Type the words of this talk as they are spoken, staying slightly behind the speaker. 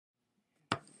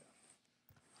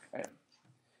Right.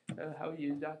 How are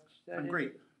you, Dr. I'm Steady?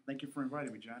 great. Thank you for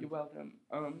inviting me, John. You're welcome.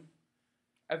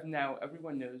 Now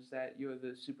everyone knows that you're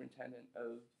the superintendent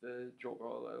of the Joel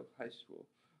Barlow High School.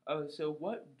 So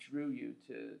what drew you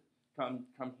to come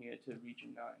here to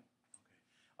Region 9?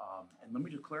 And let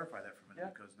me just clarify that for a minute,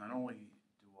 Yeah. because not only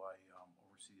do I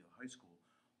oversee the high school,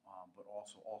 but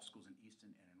also all schools in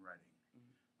Easton and in Reading,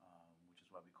 Mhm. which is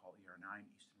why we call ER9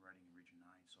 Easton, Reading, and Region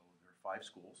 9. So there are 5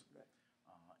 schools, Right.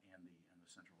 and the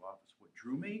central office. What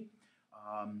drew me?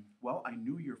 Well, I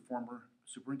knew your former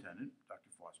superintendent, Dr.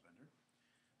 Fossbender.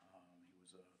 He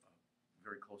was a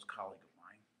very close colleague of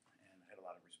mine, and I had a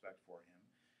lot of respect for him.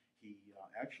 He's the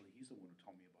one who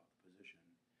told me about the position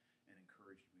and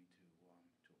encouraged me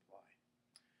to apply.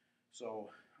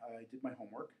 So I did my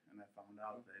homework, and I found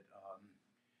out that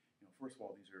first of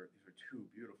all, these are 2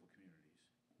 beautiful communities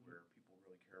where people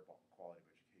really care about the quality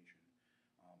of education.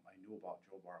 I knew about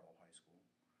Joe Barlow High School.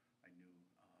 I knew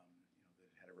that it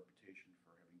had a reputation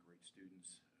for having great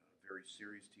students, very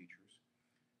serious teachers,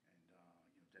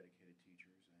 and dedicated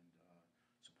teachers and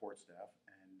support staff.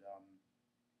 And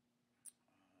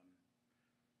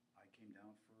I came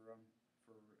down for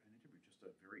an interview, just a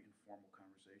very informal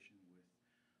conversation with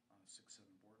 6, 7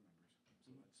 board members. So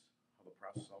that's how the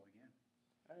process all began.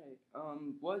 All right.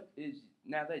 What is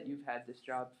now that you've had this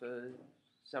job for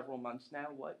several months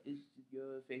now? What is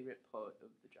your favorite part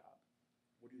of the job?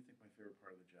 What do you think my favorite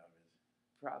part of the job is?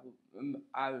 Probably,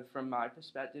 from my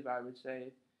perspective, I would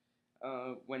say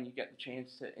when you get the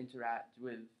chance to interact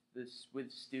with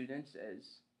students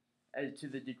as to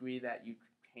the degree that you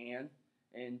can,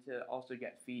 and to also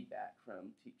get feedback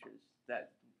from teachers.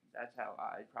 That's how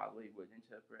I probably would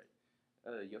interpret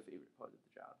your favorite part of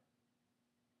the job.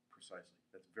 Precisely.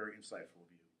 That's very insightful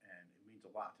of you, and it means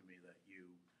a lot to me that you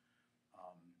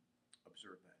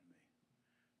observe that in me,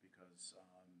 because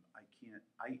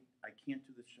I can't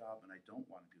do this job, and I don't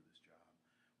want to do this job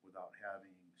without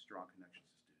having strong connections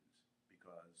to students,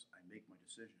 because I make my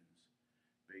decisions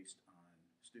based on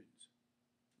students.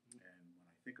 And when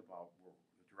I think about the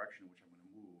direction in which I'm going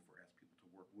to move or ask people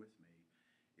to work with me,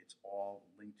 it's all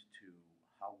linked to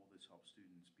how will this help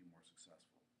students be more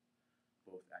successful,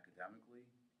 both academically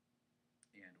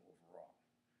and overall.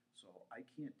 So I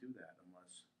can't do that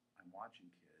unless I'm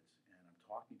watching kids and I'm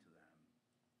talking to them,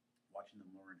 watching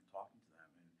them learn and talking to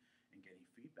them, and getting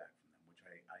feedback from them, which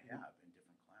I have in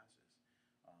different classes,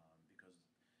 because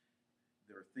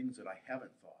there are things that I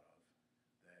haven't thought of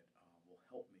that will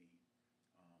help me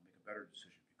make a better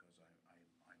decision, because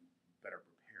I'm better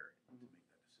prepared to make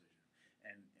that decision.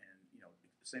 And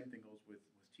the same thing goes with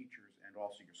teachers and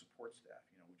also your support staff.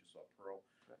 We just saw Pearl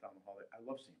down the hallway. I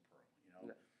love seeing Pearl,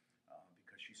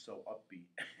 because she's so upbeat,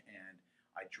 and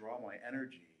I draw my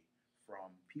energy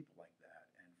from people like that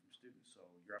and from students. So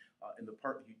and the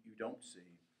part you don't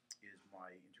see is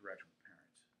my interaction with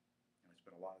parents. I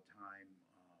spend a lot of time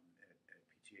at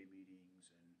PTA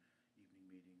meetings and evening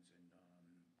meetings and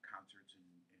concerts and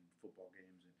football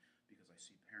games, and because I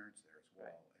see parents there as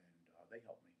well, and they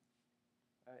help me.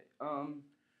 All right.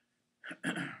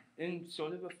 In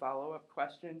sort of a follow-up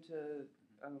question to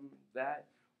that,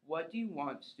 what do you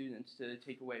want students to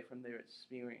take away from their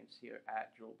experience here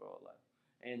at Joel Barlow?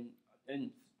 And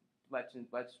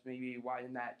let's maybe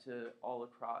widen that to all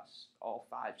across all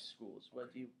 5 schools.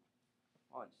 What do you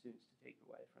want students to take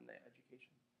away from their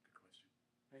education? Good question.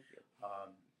 Thank you.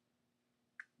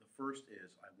 The first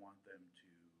is I want them to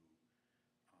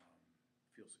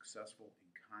feel successful and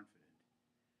confident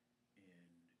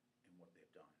in what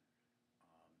they've done.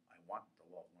 I want them to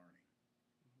love learning.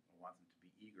 I want them to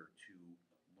be eager to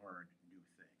learn new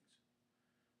things.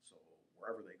 So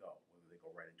wherever they go, whether they go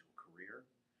right into a career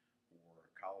or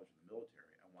college or the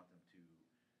military, I want them to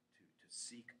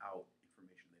seek out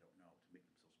information they don't know to make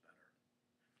themselves better.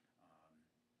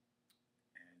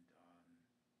 And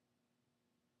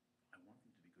I want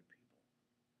them to be good people.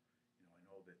 I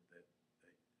know that there's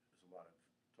a lot of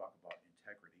talk about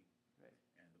integrity, Right.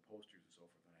 and the posters and so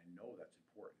forth, and I know that's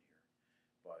important here.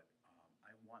 But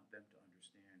I want them to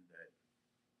understand that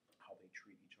how they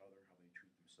treat each other, how they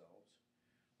treat themselves,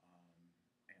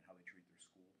 and how they treat their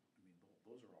school. I mean,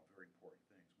 those are all very important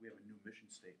things. We have a new mission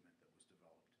statement that was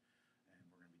developed, and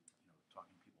we're going to be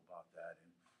talking to people about that. And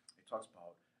it talks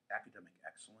about academic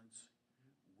excellence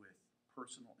with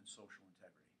personal and social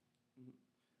integrity.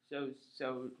 Mm-hmm.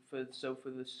 So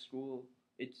for the school,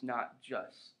 it's not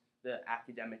just the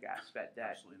academic aspect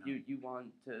that you want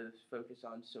to focus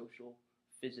on social,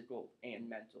 physical, and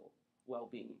mental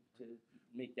well-being to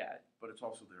make that. But it's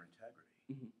also their integrity.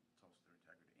 Mm-hmm. It's also their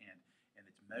integrity, and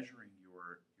it's measuring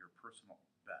your personal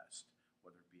best,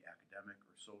 whether it be academic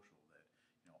or social. That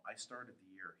I started the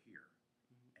year here,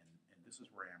 and this is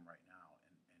where I am right now,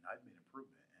 and I've made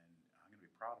improvement, and I'm going to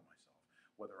be proud of myself.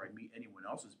 Whether I meet anyone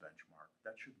else's benchmark,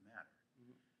 that shouldn't matter.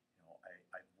 Mhm. You know,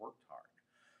 I've worked hard.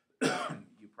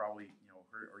 You probably,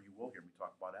 heard, or you will hear me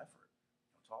talk about effort.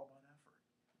 It's all about effort.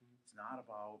 Mhm. It's not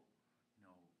about,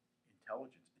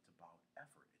 intelligence. It's about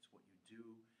effort. It's what you do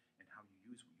and how you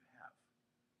use what you have.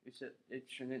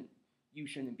 You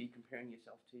shouldn't be comparing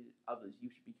yourself to others. You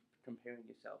should be comparing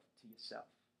yourself to yourself.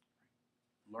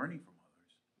 Learning from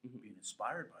others, Mhm. being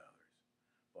inspired by others,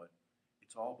 but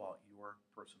it's all about your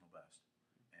personal best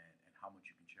and how much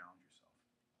you can challenge yourself.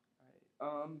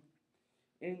 Right.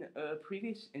 In a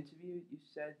previous interview, you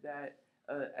said that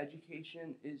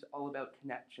education is all about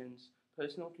connections,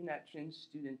 personal connections,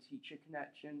 student-teacher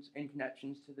connections, and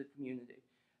connections to the community.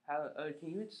 Can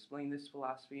you explain this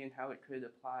philosophy and how it could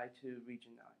apply to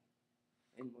Region 9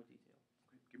 in more detail?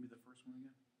 Okay, give me the first one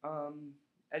again.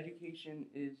 Education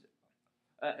is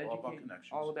All about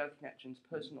connections. all about connections,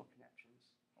 personal connections.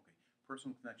 Okay,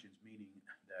 personal connections meaning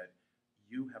that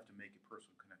you have to make a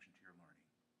personal connection to your learning.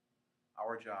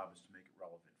 Our job is to make it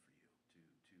relevant for you,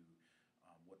 to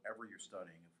whatever you're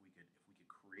studying. If we could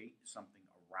create something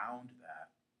around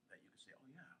that you could say, oh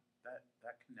yeah,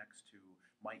 that connects to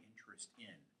my interest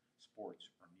in sports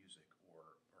or music,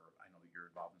 or I know that you're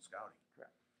involved in scouting.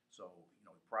 Correct. So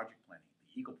project planning,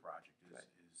 the Eagle Project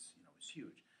is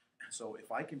huge. So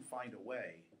if I can find a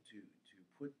way to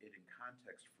put it in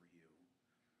context for you,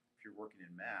 if you're working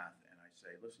in math and I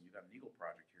say, listen, you got an Eagle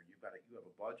Project here, you have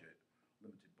a budget,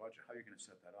 limited budget. How are you going to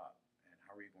set that up, and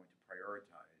how are you going to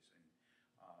prioritize? And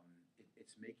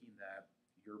it's making that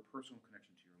your personal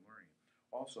connection to your learning.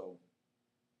 Also,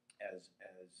 as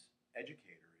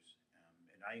educators,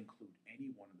 and I include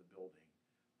anyone in the building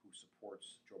who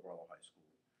supports Joe Barlow High School,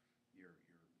 your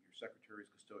secretaries,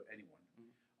 custodian, anyone. Mhm.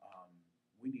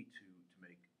 We need to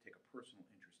take a personal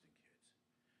interest in kids.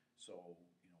 So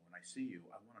when I see you,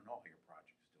 I want to know how your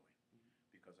project is doing,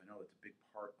 because I know it's a big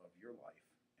part of your life,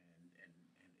 and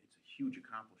it's a huge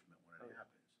accomplishment when it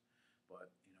happens. But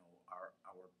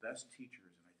our best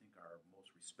teachers, and I think our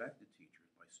most respected teachers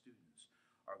by students,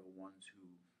 are the ones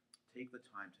who take the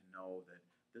time to know that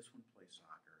this one plays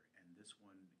soccer, and this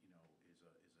one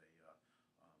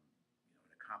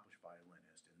an accomplished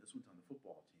violinist, and this one's on the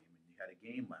football team, and you had a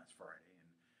game last Friday, and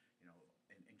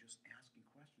just asking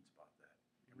questions about that,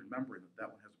 and remembering that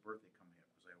one has a birthday coming up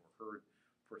because I overheard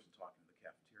a person talking in the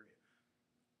cafeteria.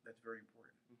 That's very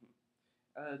important.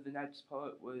 Mm-hmm. The next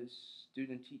part was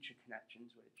student-teacher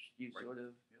connections, which you sort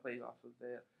of played off of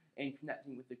there, and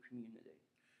connecting with the community.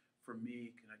 For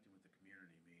me, connecting with the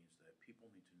community means that people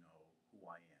need to know who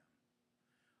I am.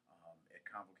 At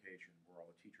Convocation, where all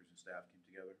the teachers and staff came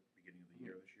together beginning of the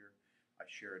year this year,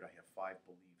 I have 5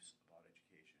 beliefs about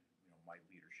education. My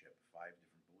leadership, 5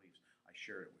 different beliefs. I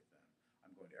shared it with them.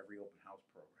 I'm going to every open house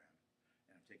program,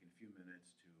 and I'm taking a few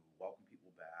minutes to welcome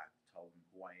people back, tell them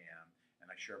who I am, and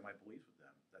I share my beliefs with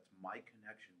them. That's my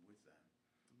connection with them.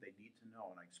 They need to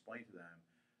know, and I explain to them,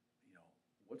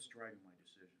 what's driving my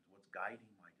decisions, what's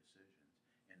guiding my decisions,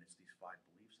 and it's these 5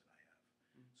 beliefs that I have.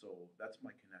 So that's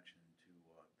my connection to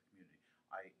the community.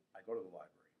 I go to the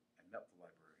library. I met with the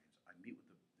librarians. I meet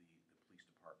with the police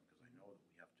department, because I know that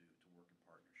we have to work in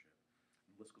partnership.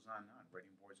 And the list goes on and on.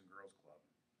 Reading Boys and Girls Club.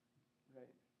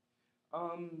 Right.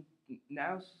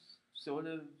 Now, sort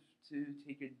of to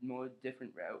take a more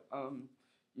different route.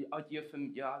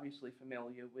 You're obviously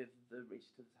familiar with the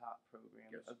Race to the Top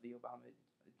program of the Obama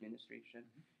administration,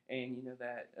 and you know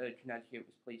that Connecticut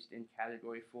was placed in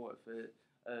Category 4 for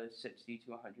 $60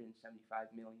 to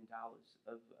 $175 million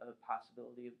of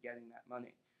possibility of getting that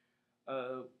money.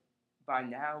 By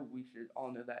now, we should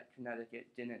all know that Connecticut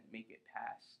didn't make it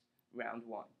past round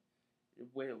 1.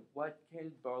 What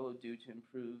can Barlow do to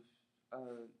improve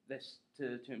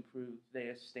to improve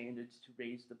their standards, to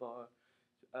raise the bar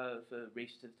for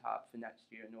Race to the Top for next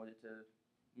year in order to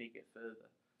make it further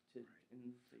to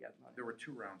get money? There were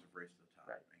 2 rounds of Race to the Top,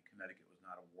 and Connecticut was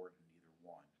not awarded in either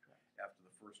one. After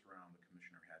the first round, the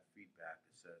commissioner had feedback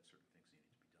that said certain things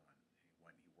needed to be done.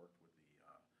 He worked with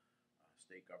the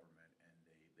state government, and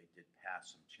they did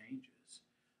pass some changes,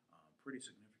 pretty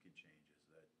significant changes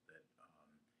that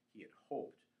he had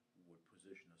hoped would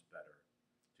position us better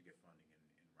to get funding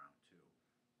in round 2.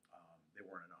 They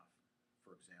weren't enough.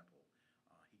 For example,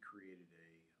 he created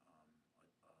a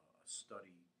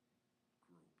study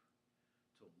group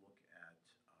to look at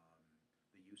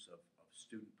the use of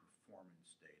student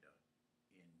performance data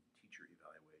in teacher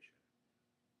evaluation.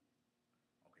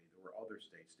 Okay, there were other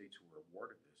states who were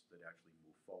awarded this that actually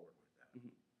moved forward with that.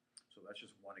 So that's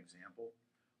just one example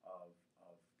of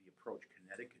the approach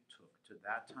Connecticut took to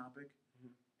that topic,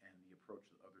 and the approach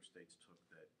that other states took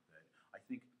that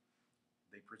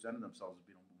presented themselves as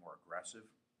being a little more aggressive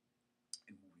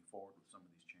in moving forward with some of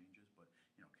these changes. But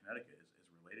Connecticut is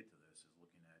related to this, is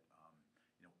looking at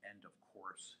end of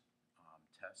course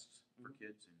tests for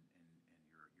kids in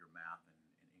your math and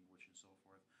English and so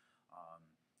forth,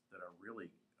 that are really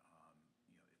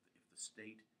if the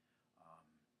state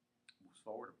moves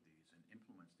forward with these and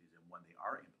implements these, and when they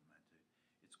are implemented,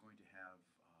 it's going to have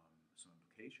some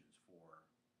implications for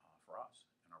us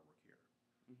and our work here.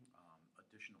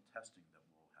 Additional testing that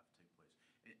will have to take place.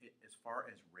 As far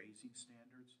as raising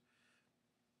standards,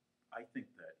 I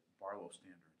think that Barlow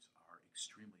standards are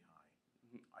extremely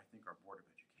high. I think our Board of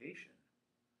Education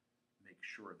makes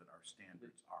sure that our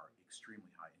standards are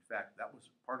extremely high. In fact, that was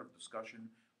part of the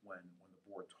discussion when the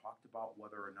board talked about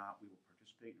whether or not we will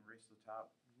participate in Race to the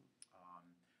Top.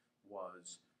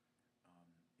 Was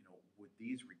with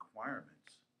these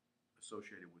requirements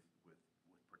associated with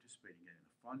participating in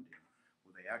the funding,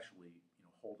 will they actually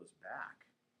hold us back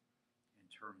in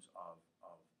terms of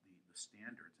the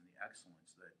standards and the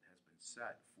excellence that has been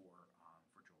set for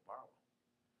Joe Barlow.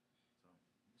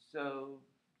 So,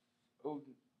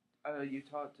 you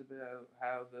talked about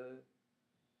how the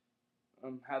Are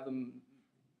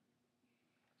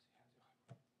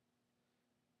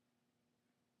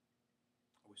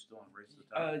we still on Race to the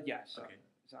Top? yeah, sorry. Okay.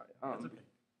 Sorry. That's okay.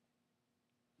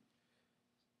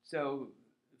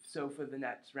 So for the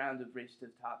next round of Race to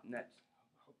the Top,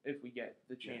 if we get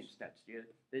the chance next year,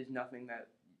 there's nothing that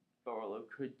Barlow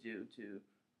could do to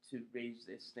raise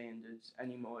their standards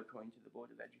anymore, according to the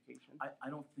Board of Education. I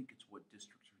don't think it's what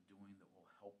districts are doing that will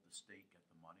help the state get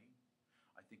the money.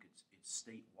 I think it's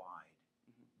statewide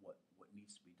what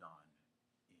needs to be done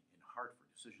in Hartford,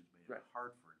 decisions made in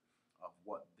Hartford of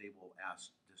what they will ask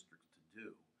districts to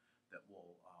do that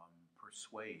will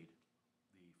persuade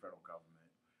the federal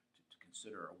government to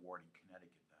consider awarding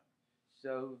Connecticut them.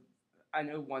 So I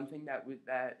know one thing that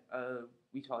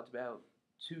we talked about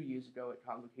 2 years ago at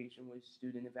convocation was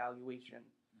student evaluation.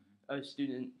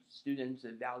 Students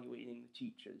evaluating the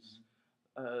teachers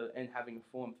and having a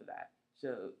form for that.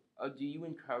 So do you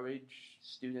encourage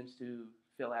students to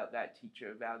fill out that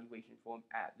teacher evaluation form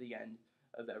at the end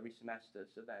of every semester,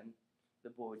 so then the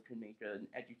board can make an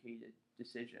educated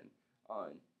decision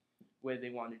on where they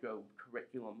want to go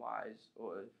curriculum-wise,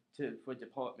 or for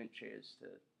department chairs to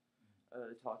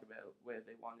talk about where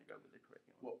they want to go with the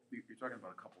curriculum? Well, you're talking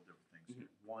about a couple different things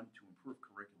here. One, to improve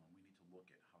curriculum, we need to look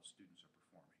at how students are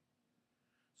performing.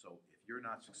 So if you're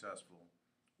not successful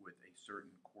with a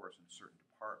certain course in a certain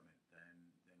department, then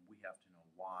we have to know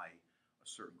why a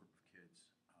certain group of kids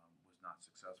was not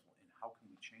successful, and how can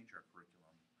we change our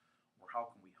curriculum, or how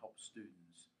can we help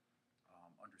students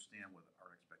understand what our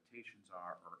expectations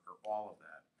are, or all of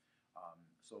that.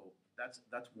 So that's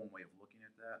one way of looking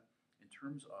at that. In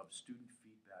terms of student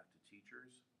feedback to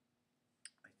teachers,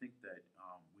 I think that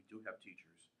we do have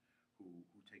teachers who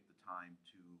take the time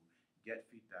to get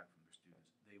feedback from their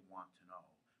students. They want to know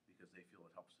because they feel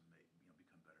it helps them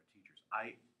become better teachers.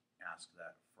 I ask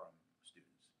that from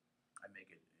students. I make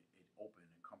it open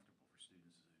and comfortable for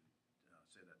students to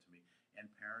say that to me, and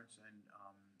parents and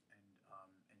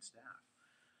staff.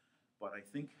 But I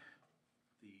think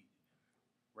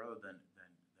rather than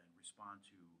respond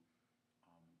to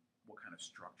what kind of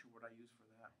structure would I use for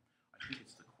that, I think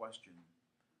it's the question.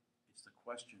 It's the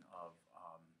question of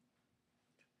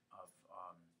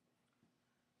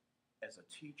as a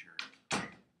teacher,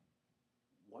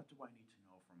 what do I need to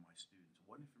know from my students?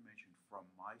 What information from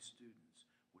my students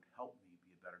would help me be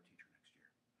a better teacher next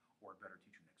year, or a better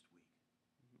teacher next week?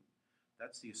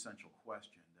 That's the essential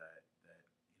question that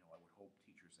I would hope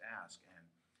teachers ask, and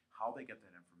how they get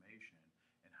that information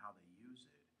and how they use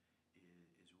it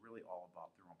is really all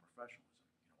about their own professionalism.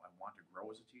 I want to grow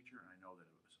as a teacher, and I know that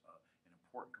it was an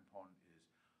important component is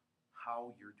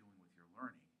how you're doing with your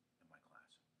learning in my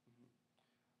class.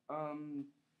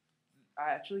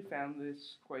 I actually found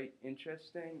this quite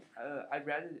interesting. I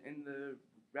read it in the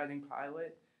Reading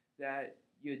Pilot that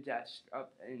your desk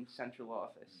up in central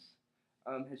office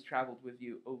has traveled with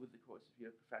you over the course of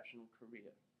your professional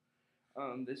career.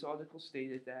 This article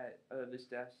stated that this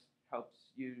desk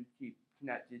helps you keep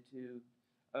connected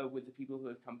with the people who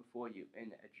have come before you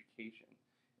in education.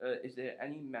 Is there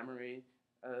any memory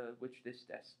which this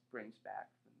desk brings back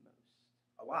the most?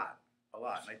 A lot.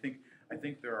 And I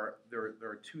think there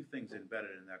are two things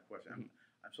embedded in that question.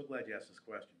 I'm so glad you asked this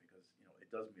question, because it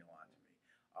does mean a lot to me.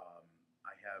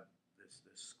 I have this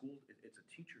school. It's a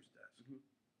teacher's desk.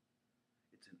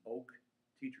 It's an oak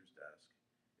teacher's desk.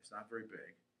 It's not very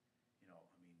big.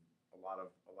 A lot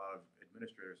of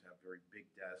administrators have very big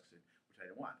desks, which I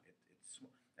didn't want. It's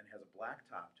small, and it has a black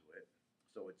top to it,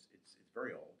 so it's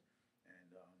very old.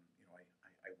 And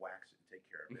I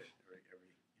care of it.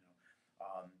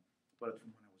 But it's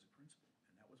from when I was a principal,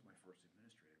 and that was my first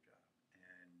administrative job.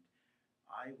 And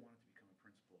I wanted to become a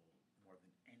principal more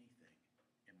than anything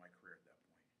in my career at that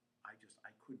point.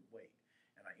 I couldn't wait.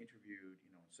 And I interviewed,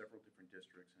 in several different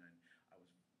districts, and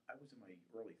I was in my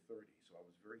early 30s, so I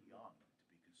was very young to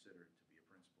be considered to be a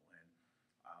principal. And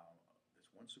this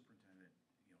one superintendent,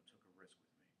 took a risk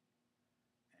with me,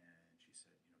 and she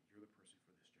said, you're the person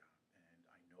for this job, and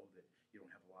I know that you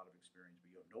don't have a lot of experience, but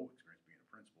you have no experience being a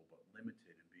principal, but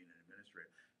limited in being an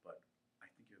administrator. But I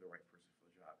think you're the right person for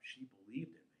the job. She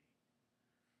believed in me,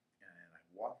 and I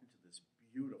walked into this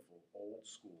beautiful old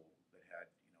school that had,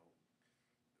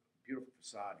 beautiful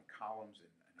facade and columns, and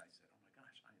I said, oh my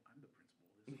gosh, I'm the principal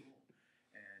of this school.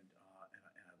 And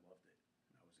I loved it.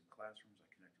 I was in classrooms, I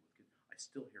connected with kids. I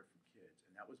still hear from kids,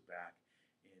 and that was back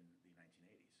in the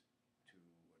 1980s to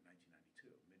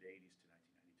 1992, mid-80s to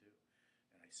 1992.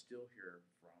 And I still hear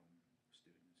from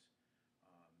students,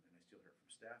 and I still hear from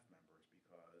staff members,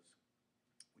 because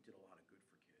we did a lot of good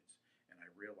for kids. And I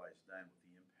realized then what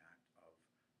the impact of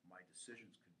my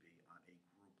decisions could be on a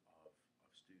group of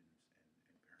students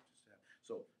and parents and staff.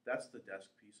 So that's the desk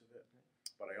piece of it.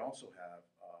 But I also have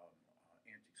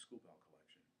antique school bell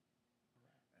collection,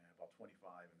 and about 25,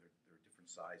 and they're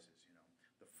different sizes.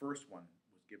 The first one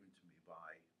was given to me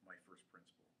by my first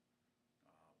principal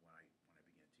when I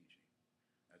began teaching.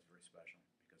 That's very special,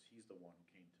 because he's the one who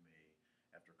came to me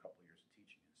after a couple of years of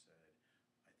teaching and said,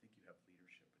 I think you have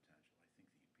leadership potential. I think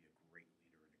that you'd be a great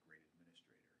leader and a great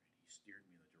administrator. And he steered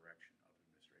me in the direction of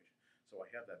administration. So I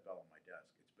have that bell on my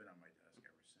desk. It's been on my desk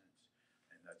ever since.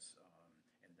 And that's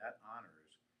and that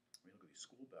honors, look at these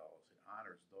school bells, it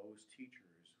honors those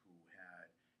teachers who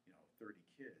had 30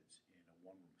 kids in a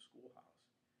one-room schoolhouse,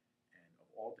 and of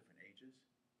all different ages,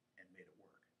 and made it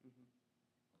work. Mm-hmm.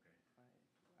 Okay.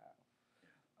 Wow.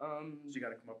 Yeah. So you got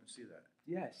to come up and see that.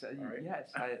 Yes. Right? Yes.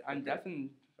 I'm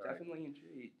Okay. definitely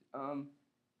intrigued.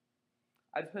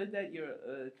 I've heard that you're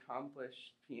an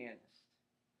accomplished pianist.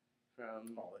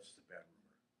 Oh, that's just a bad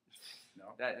rumor.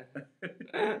 No. That.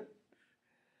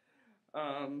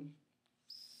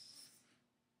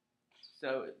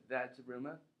 So that's a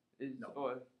rumor? No.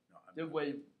 Or No, the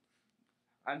way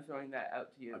I'm throwing that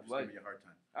out to you. I'm just giving you a hard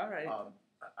time. All right.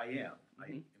 I am.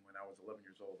 Mm-hmm. And when I was 11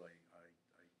 years old, I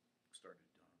started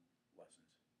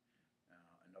lessons.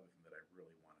 Another thing that I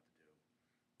really wanted to do.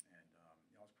 And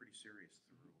I was pretty serious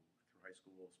through high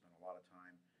school. Spent a lot of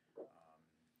time.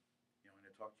 And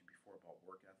I talked to you before about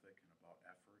work ethic and about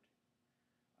effort.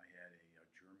 I had a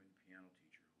German piano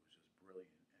teacher who was just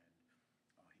brilliant,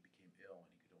 and he became ill, and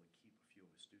he could only keep a few of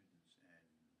his students, and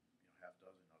half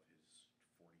dozen of his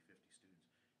 40, 50 students,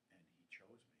 and he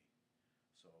chose me.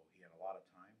 So he had a lot of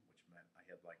time, which meant I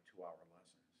had like 2-hour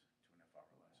lessons,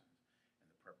 2.5-hour lessons,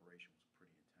 and the preparation was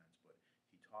pretty intense. But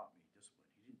he taught me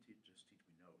discipline. He didn't just teach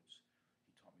me notes.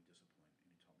 He taught me discipline,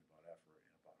 and he taught me about effort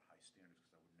and about high standards,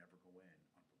 because I would never go in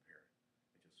unprepared.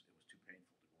 It was too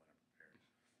painful to go in unprepared.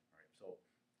 All right, so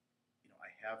I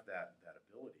have that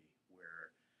ability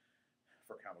where,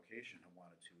 for convocation, I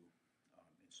wanted to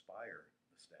inspire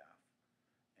the staff,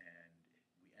 and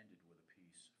we ended with a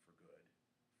piece for good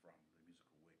from the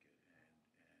musical Wicked,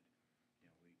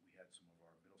 and we had some of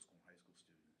our middle school and high school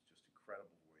students, just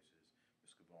incredible voices.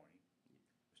 Ms. Scavone,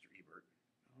 Mr. Ebert,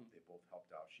 they both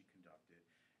helped out. She conducted,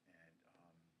 and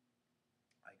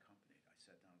I accompanied. I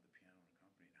sat down at the piano and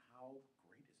accompanied. And how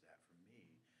great is that for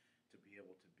me to be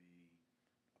able to be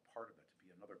a part of that, to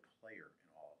be another player in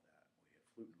all of that. We had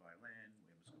flute and violin, we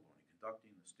had Ms. Scavone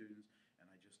conducting the students, and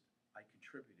I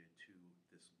contributed to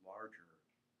this larger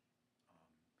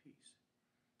piece.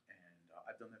 And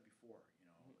I've done that before,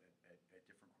 at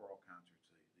different choral concerts.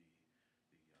 The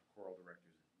choral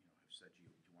directors, have said, do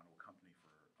you want to accompany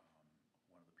for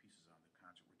one of the pieces on the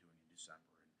concert we're doing in December?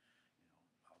 And,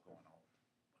 I'll go and I'll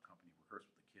accompany, rehearse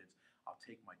with the kids. I'll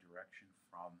take my direction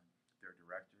from their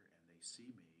director, and they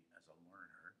see me as a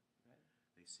learner. Right.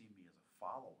 They see me as a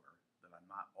follower, that I'm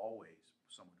not always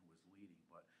someone who is leading,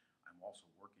 but I'm also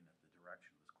working at the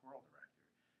direction of this choral director.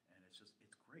 And it's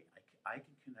great. I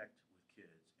can connect with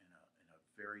kids in a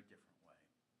very different way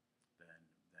than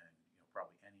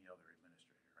probably any other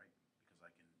administrator, right? Because I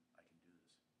can do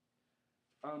this.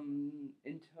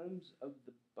 In terms of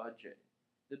the budget,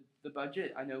 the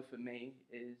budget I know for me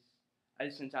is,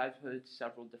 since I've heard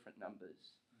several different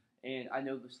numbers, and I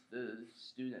know the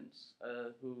students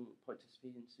who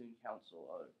participate in student council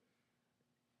are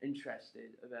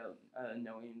interested about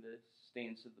knowing the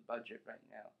stance of the budget right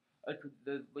now.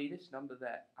 The latest number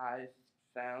that I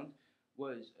found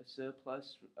was a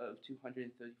surplus of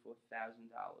 $234,000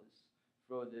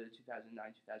 for the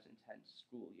 2009-2010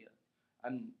 school year.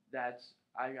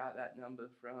 I got that number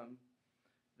from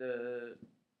the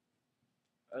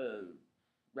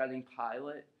Reading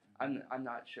pilot. I'm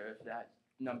not sure if that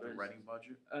number The Reading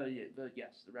budget? Yeah,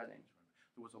 yes, the Reading.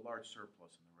 There was a large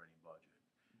surplus in the Reading budget,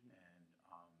 and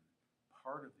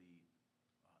part of the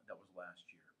that was last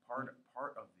year. Part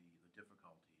of the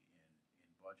difficulty in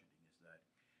budgeting is that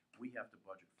we have to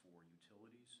budget for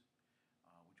utilities,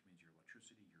 which means your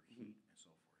electricity, your heat, and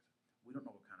so forth. We don't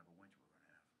know what kind of a winter we're going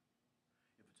to have.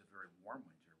 If it's a very warm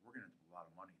winter, we're going to have a lot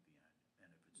of money at the end,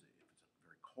 and if it's a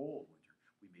very cold winter,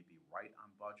 we may be right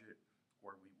on budget,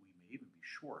 or we may even be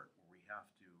short, where we have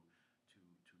to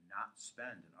not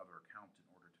spend in other accounts in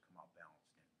order to come out balanced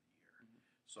at the end of the year.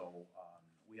 So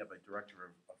we have a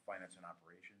director of finance and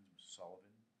operations, Ms.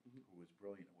 Sullivan, who is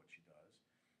brilliant at what she does,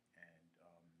 and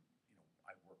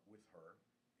I work with her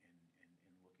in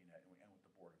looking at, and with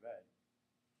the Board of Ed,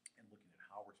 and looking at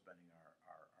how we're spending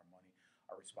our money.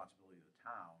 Our responsibility to the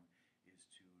town is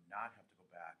to not have to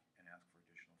go back and ask for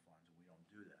additional funds, and we don't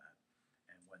do that.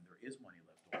 And when there is money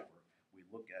left over, we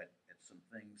look at some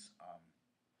things.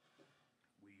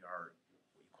 We are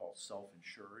what you call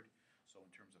self-insured. So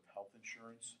in terms of health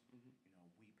insurance, we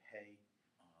pay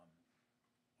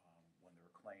when there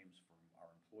are claims from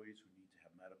our employees who need to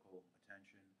have medical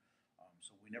attention.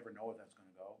 So we never know where that's going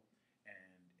to go,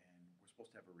 and we're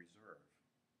supposed to have a reserve,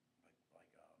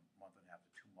 like a month and a half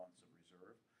to 2 months of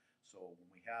reserve. So when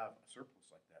we have a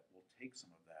surplus like that, we'll take some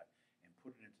of that and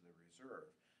put it into the reserve,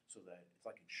 so that it's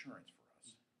like insurance for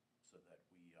us, so that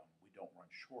we don't run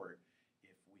short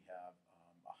if we have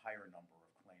a higher number of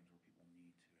claims where people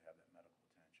need to have that medical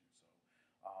attention.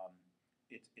 So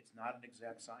it's not an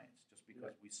exact science. Just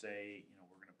because we say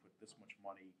we're going to put this much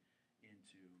money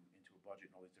into a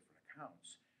budget and all these different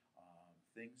accounts,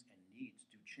 things and needs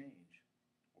do change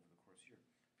over the course of the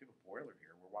year. If you have a boiler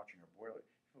here, we're watching our boiler.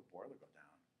 If you have a boiler go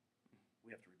down,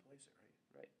 we have to replace it,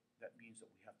 right? Right. That means that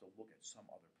we have to look at some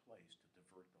other place to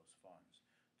divert those funds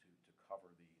to cover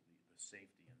the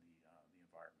safety and the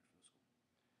environment for the school.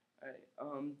 All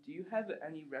right. Do you have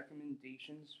any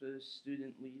recommendations for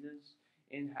student leaders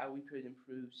in how we could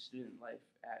improve student life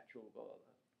at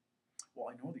Giovanni? Well,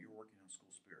 I know that you're working on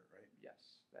school spirit, right?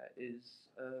 Yes, that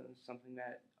is something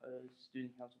that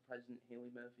Student Council President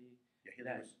Haley Murphy. Yeah,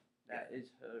 Haley that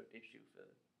is her issue for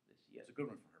this year. It's a good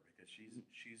one for her because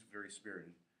she's very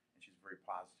spirited and she's very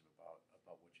positive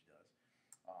about what she does.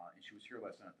 And she was here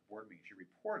last night at the board meeting. She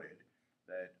reported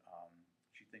that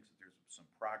she thinks that there's some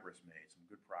progress made, some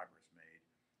good progress made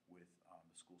with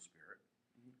the school spirit,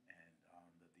 and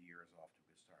that the year is off to a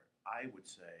good start. I would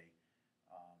say,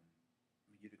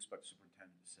 you'd expect the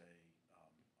superintendent to say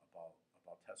about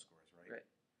test scores, right? Right.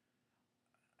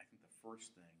 I think the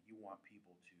first thing, you want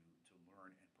people to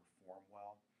learn and perform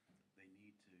well. They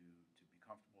need to be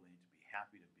comfortable. They need to be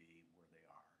happy to be where they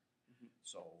are.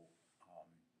 So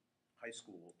high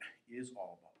school is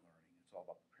all about learning. It's all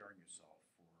about preparing yourself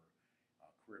for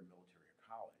career, military, or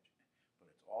college.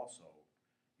 But it's also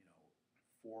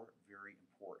 4 very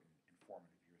important and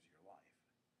formative years of your life.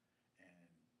 And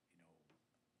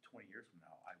 20 years from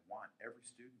now, I want every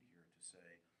student here to say,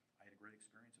 I had a great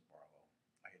experience at Barlow.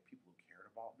 I had people who cared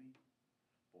about me,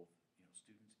 both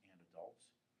students and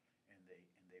adults, and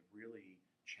they really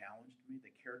challenged me.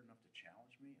 They cared enough to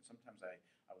challenge me, and sometimes I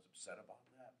was upset about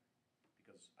that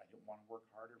because I didn't want to work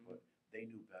harder, but they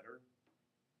knew better.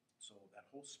 So that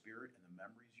whole spirit and the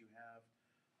memories you have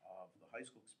of the high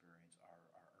school experience are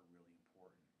really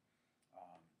important.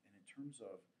 And in terms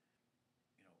of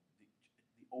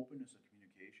the openness of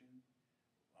communication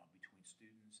between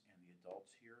students and the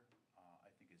adults here, I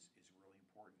think is really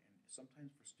important. And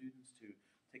sometimes for students to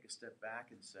take a step back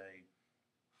and say,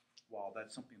 well,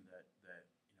 that's something that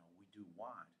we do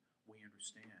want. We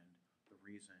understand the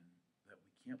reason that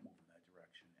we can't move in that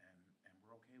direction, and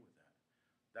we're okay with that.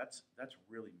 That's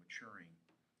really maturing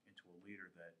into a leader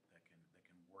that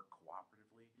can work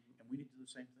cooperatively, and we need to do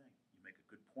the same thing. You make a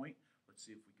good point. Let's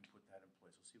see if we can put that in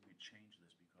place. Let's see if we can change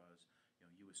this because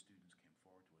you as students came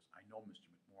forward to us. I know Mr.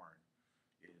 McMorrin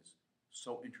is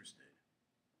so interested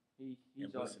in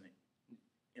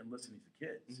listening to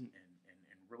kids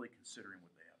and really considering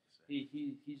what they have to say.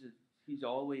 He's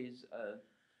always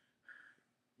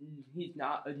he's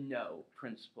not a no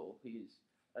principal. He's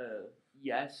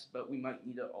yes, but we might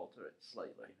need to alter it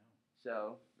slightly. I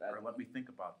know. So or let me think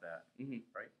about that.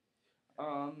 Right.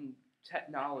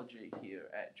 Technology here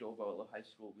at Joel Barlow High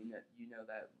School. You know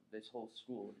that this whole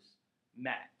school is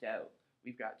mapped out.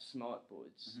 We've got smart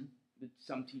boards.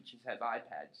 Some teachers have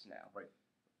iPads now. Right.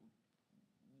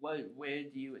 Where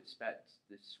do you expect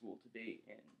this school to be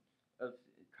in a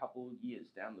couple years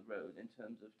down the road in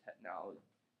terms of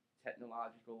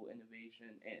technological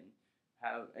innovation, and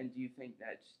how, and do you think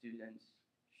that students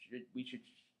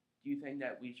do you think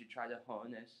that we should try to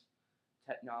harness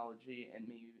technology, and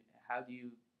maybe how do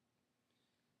you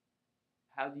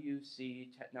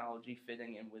see technology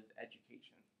fitting in with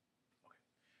education? Okay.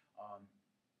 Um,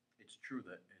 it's true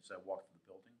that as I walk through the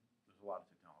building, there's a lot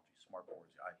of technology, smart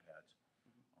boards, iPads.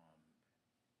 Um,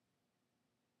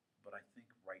 but I think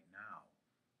right now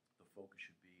the focus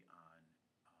should be on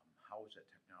how is that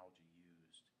technology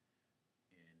used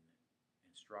in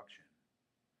instruction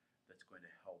that's going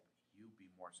to help you be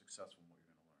more successful in what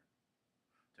you're going to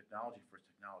learn. Technology for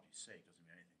technology's sake doesn't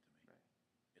mean anything to me. Right.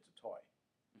 It's a toy,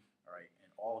 all right? And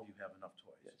all of you have enough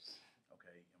toys. Yes.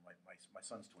 Okay, and my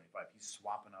son's 25. He's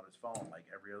swapping out his phone like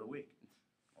every other week.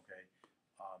 Okay,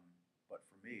 but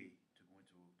for me to go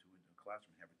into a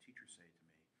classroom and have a teacher say to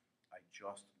me, "I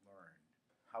just learned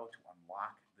how to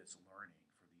unlock this learning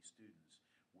for these students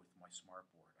with my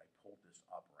smartboard. I pulled this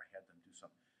up, or I had them do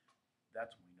something."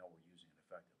 That's when we know we're using it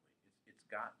effectively. It's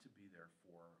got to be there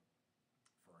for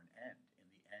an end, and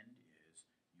the end is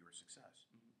your success.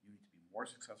 You need to be more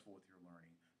successful with your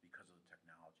learning because of the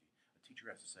technology. A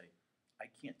teacher has to say, I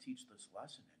can't teach this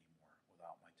lesson anymore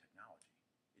without my technology.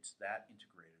 It's that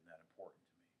integrated and that important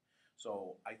to me.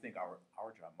 So I think our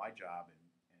job, my job in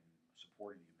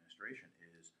supporting the administration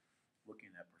is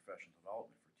looking at professional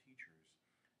development for teachers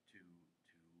to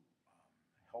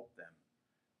help them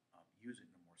use it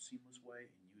in a more seamless way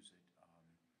and use it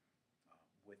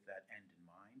with that end in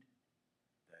mind.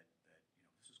 That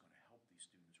this is going to help these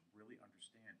students really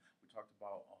understand. We talked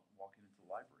about walking into the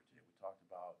library today. We talked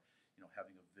about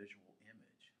having a visual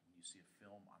image. When you see a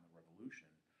film on the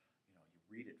Revolution, you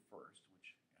read it first,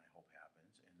 which I hope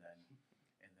happens, and then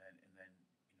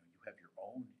you have your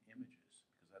own images,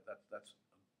 because that's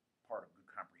a part of good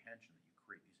comprehension, that you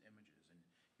create these images and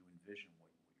you envision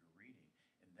what you're reading,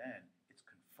 and then it's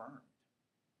confirmed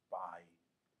by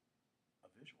a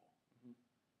visual.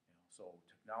 So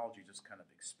technology just kind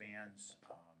of expands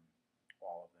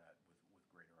all of that with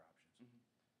greater options.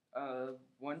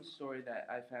 One story that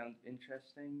I found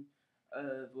interesting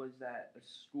was that a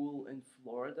school in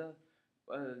Florida,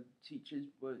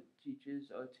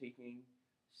 teachers are taking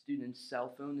students'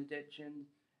 cell phone addiction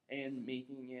and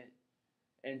making it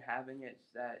and having it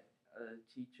that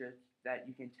teacher that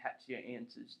you can text your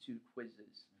answers to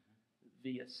quizzes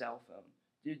via cell phone.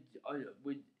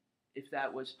 Would if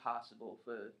that was possible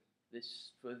for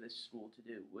this school to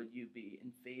do, would you be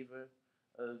in favor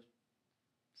of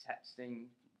texting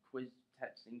quiz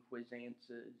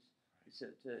answers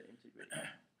to integrate?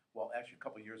 Well, actually, a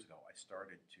couple of years ago, I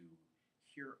started to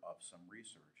hear of some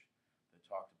research that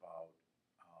talked about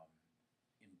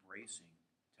embracing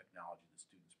technology that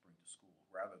students bring to school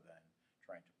rather than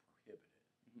trying to prohibit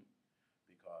it.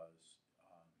 Because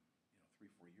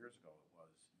 3-4 years ago, it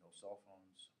was no cell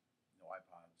phones, no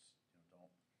iPods,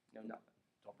 Nothing.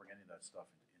 Don't bring any of that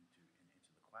stuff into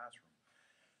the classroom.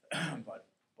 but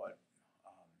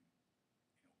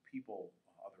people,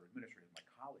 other administrators, my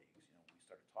colleagues, we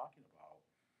started talking about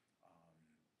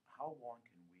how long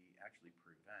can we actually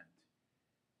prevent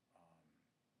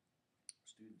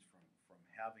students from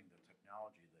having the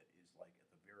technology that is like at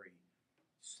the very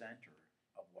center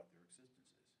of what their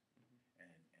existence is.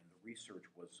 And the research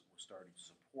was starting to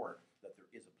support that there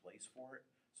is a place for it.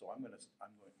 So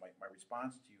my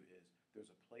response to you is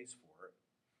there's a place for it.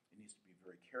 It needs to be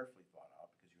very carefully thought out,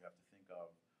 because you have to think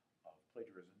of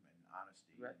plagiarism and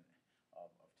honesty, right, and of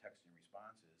texting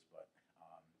responses. But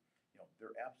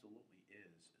there absolutely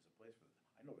is a place for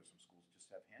it. I know there's some schools that just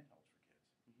have handhelds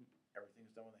for kids.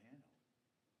 Everything's done with a handheld.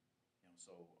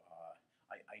 So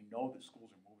I know that schools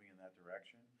are moving in that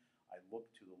direction. I look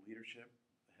to the leadership,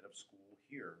 the head of school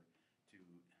here, to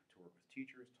work with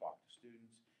teachers, talk to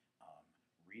students,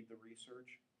 read the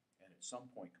research, and at some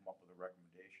point come up with a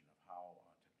recommendation of how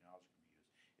technology can be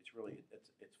used.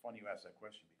 It's funny you ask that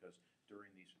question, because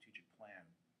during the strategic plan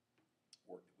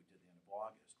work that we did at the end of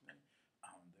August,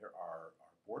 there are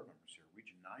board members here,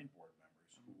 Region 9 board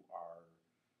members, who are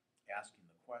asking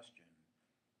the question,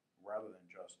 rather than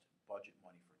just budget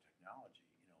money for technology,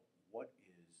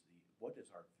 what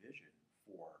is our vision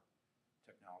for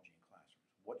technology in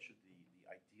classrooms? What should the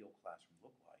ideal classroom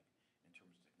look like in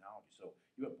terms of technology? So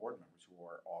you have board members who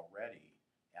are already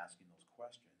asking those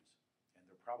questions, and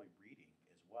they're probably reading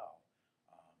as well.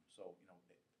 So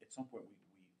at some point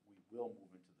we will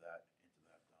move into that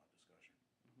discussion.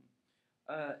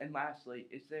 And lastly,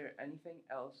 is there anything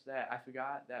else that I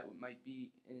forgot that might be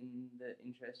in the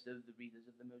interest of the readers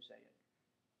of the Mosaic,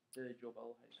 the Joe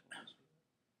Bello High School newspaper?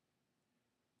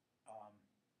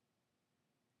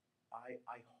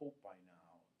 I hope by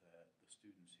now that the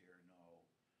students here know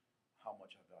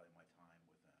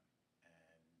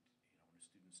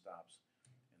stops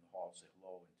in the hall to say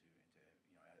hello and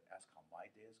to ask how my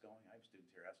day is going. I have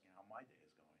students here asking how my day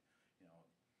is going. You know,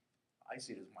 I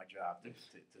see it as my job to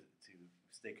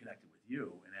stay connected with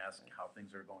you and ask how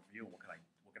things are going for you and what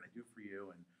can I do for you.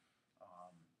 And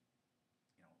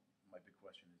you know, my big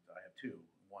question is, I have two.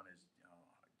 One is,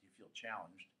 do you feel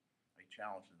challenged? Are you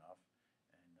challenged enough?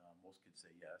 And most kids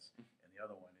say yes. And the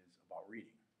other one is about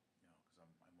reading. You know, because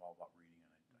I'm all about reading,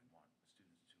 and I want the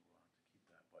students to keep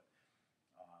that. But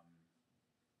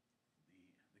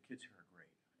the kids here are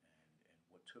great, and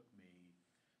what took me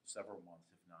several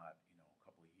months, if not a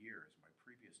couple of years, my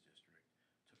previous district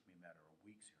took me a matter of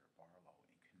weeks here at Barlow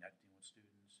in connecting with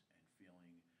students and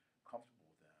feeling comfortable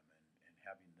with them and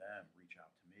having them reach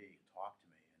out to me and talk to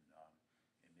me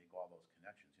and make all those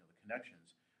connections. You know, the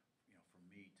connections, from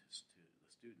me to the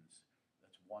students,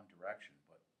 that's one direction,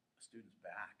 but students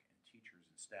back and teachers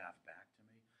and staff back to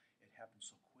me, it happened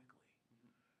so quickly.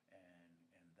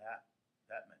 And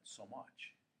that meant so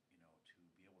much, to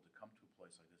be able to come to a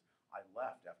place like this. I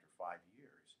left after 5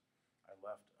 years. I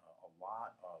left a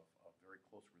lot of very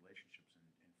close relationships and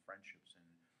friendships and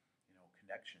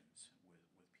connections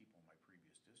with people in my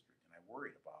previous district, and I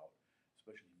worried about,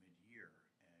 especially mid-year,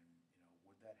 and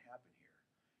would that happen here?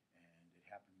 And it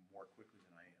happened more quickly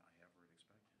than I ever had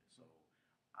expected. So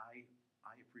I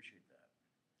appreciate that,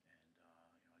 and I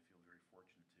feel very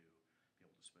fortunate to be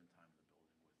able to spend time in the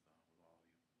building with all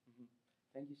of you.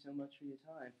 Thank you so much for your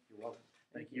time. You're welcome.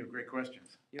 Thank you. Great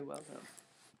questions. You're welcome.